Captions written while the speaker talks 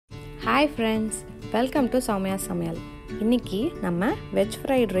Hi friends, welcome to Soumya Samayal. இன்னைக்கு நம்ம veg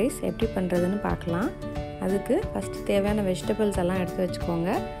fried rice எப்படி பண்ணுறதுன்னு பார்க்கலாம். அதுக்கு ஃபஸ்ட்டு தேவையான வெஜிடபிள்ஸ் எல்லாம் எடுத்து வச்சுக்கோங்க.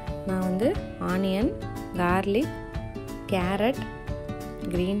 நான் வந்து onion, garlic, carrot,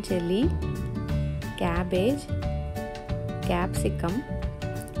 green chilli, cabbage, capsicum,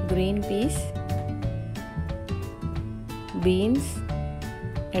 green peas, beans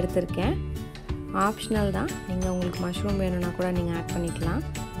எடுத்திருக்கேன். ஆப்ஷனல் தான், நீங்கள் உங்களுக்கு மஷ்ரூம் வேணும்னா கூட நீங்கள் ஆட் பண்ணிக்கலாம்.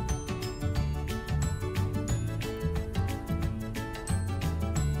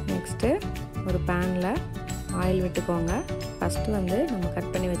 நெக்ஸ்ட்டு ஒரு பேனில் ஆயில் விட்டுக்கோங்க. ஃபஸ்ட்டு வந்து நம்ம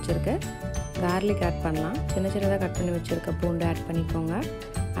கட் பண்ணி வச்சுருக்க கார்லிக் ஆட் பண்ணலாம். சின்ன சின்னதாக கட் பண்ணி வச்சுருக்க பூண்டு ஆட் பண்ணிக்கோங்க.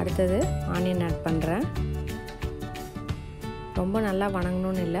 அடுத்தது ஆனியன் ஆட் பண்ணுறேன். ரொம்ப நல்லா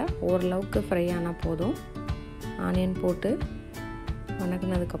வணங்கணும்னு இல்லை, ஓரளவுக்கு ஃப்ரை ஆனால் போதும். ஆனியன் போட்டு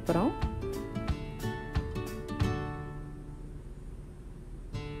வணங்கினதுக்கப்புறம்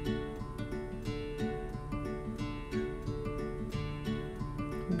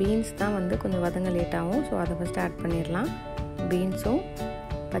பீன்ஸ் தான் வந்து கொஞ்சம் வதங்க லேட் ஆகும். ஸோ அதை ஃபஸ்ட்டு ஆட் பண்ணிடலாம். பீன்ஸும்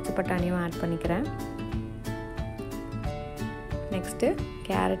பச்சை பட்டாணியும் ஆட் பண்ணிக்கிறேன். நெக்ஸ்ட்டு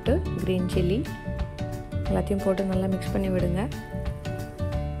கேரட்டு, க்ரீன் சில்லி எல்லாத்தையும் போட்டு நல்லா மிக்ஸ் பண்ணி விடுங்க.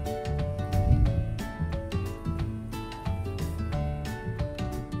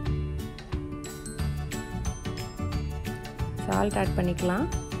 சால்ட் ஆட் பண்ணிக்கலாம்,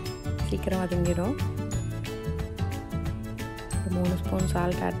 சீக்கிரம் வதங்கிடும். 3 ஸ்பூன்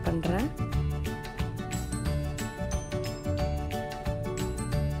சால்ட் ஆட் பண்ணுறேன்.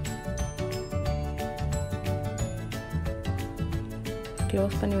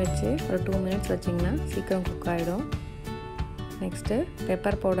 க்ளோஸ் பண்ணி வச்சு ஒரு 2 மினிட்ஸ் வச்சிங்கன்னா சீக்கிரம் குக் ஆகிடும். நெக்ஸ்ட்டு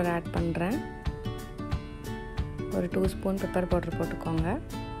பெப்பர் பவுடர் ஆட் பண்ணுறேன். ஒரு 2 ஸ்பூன் பெப்பர் பவுடர் போட்டுக்கோங்க.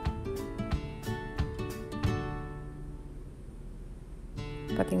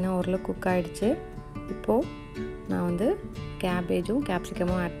 பார்த்திங்கன்னா ஓரளவு குக் ஆகிடுச்சு. இப்போது நான் வந்து கேபேஜும்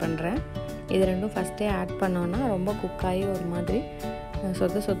கேப்சிகமும் ஆட் பண்ணுறேன். இது ரெண்டும் ஃபஸ்ட்டே ஆட் பண்ணோன்னா ரொம்ப குக்காகி ஒரு மாதிரி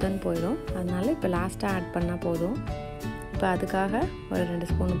சொத்தன்னு போயிடும். அதனால் இப்போ லாஸ்ட்டாக ஆட் பண்ணால் போதும். இப்போ அதுக்காக ஒரு 2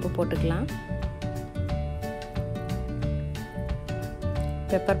 ஸ்பூன் உப்பு போட்டுக்கலாம்.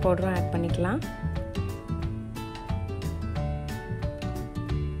 பெப்பர் பவுடரும் ஆட் பண்ணிக்கலாம்.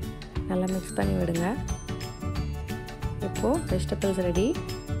 நல்லா மிக்ஸ் பண்ணி விடுங்க. இப்போது வெஜிடபிள்ஸ் ரெடி.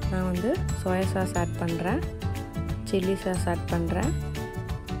 நான் வந்து சோயா சாஸ் ஆட் பண்ணுறேன், சில்லி சாஸ் ஆட் பண்ணுறேன்.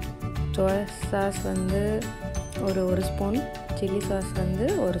 சோயா சாஸ் வந்து ஒரு ஸ்பூன், சில்லி சாஸ் வந்து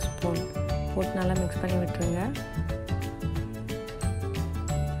 1 ஸ்பூன் போட்டு நல்லா மிக்ஸ் பண்ணி விட்டுருங்க.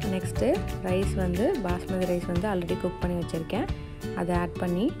 நெக்ஸ்ட்டு ரைஸ் வந்து பாஸ்மதி ரைஸ் வந்து ஆல்ரெடி குக் பண்ணி வச்சுருக்கேன். அதை ஆட்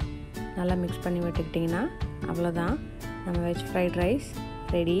பண்ணி நல்லா மிக்ஸ் பண்ணி விட்டுக்கிட்டிங்கன்னா அவ்வளோதான், நம்ம வெஜ் ஃப்ரைட் ரைஸ்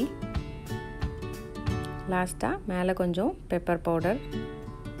ரெடி. லாஸ்ட்டாக மேலே கொஞ்சம் பெப்பர் பவுடர்.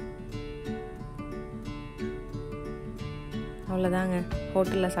 அவ்வளோதாங்க,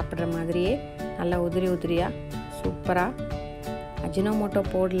 ஹோட்டலில் சாப்பிட்ற மாதிரியே நல்லா உதிரியாக சூப்பராக. அஜினோமோட்டோ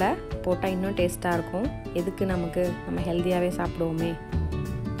போட்டால் இன்னும் டேஸ்ட்டாக இருக்கும். எதுக்கு நம்ம ஹெல்த்தியாகவே சாப்பிடுவோமே.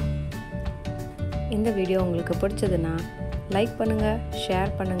 இந்த வீடியோ உங்களுக்கு பிடிச்சதுன்னா லைக் பண்ணுங்கள்,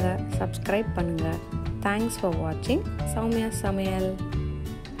 ஷேர் பண்ணுங்கள், சப்ஸ்கிரைப் பண்ணுங்கள். தேங்க்ஸ் ஃபார் வாட்சிங் சௌமியா சமையல்.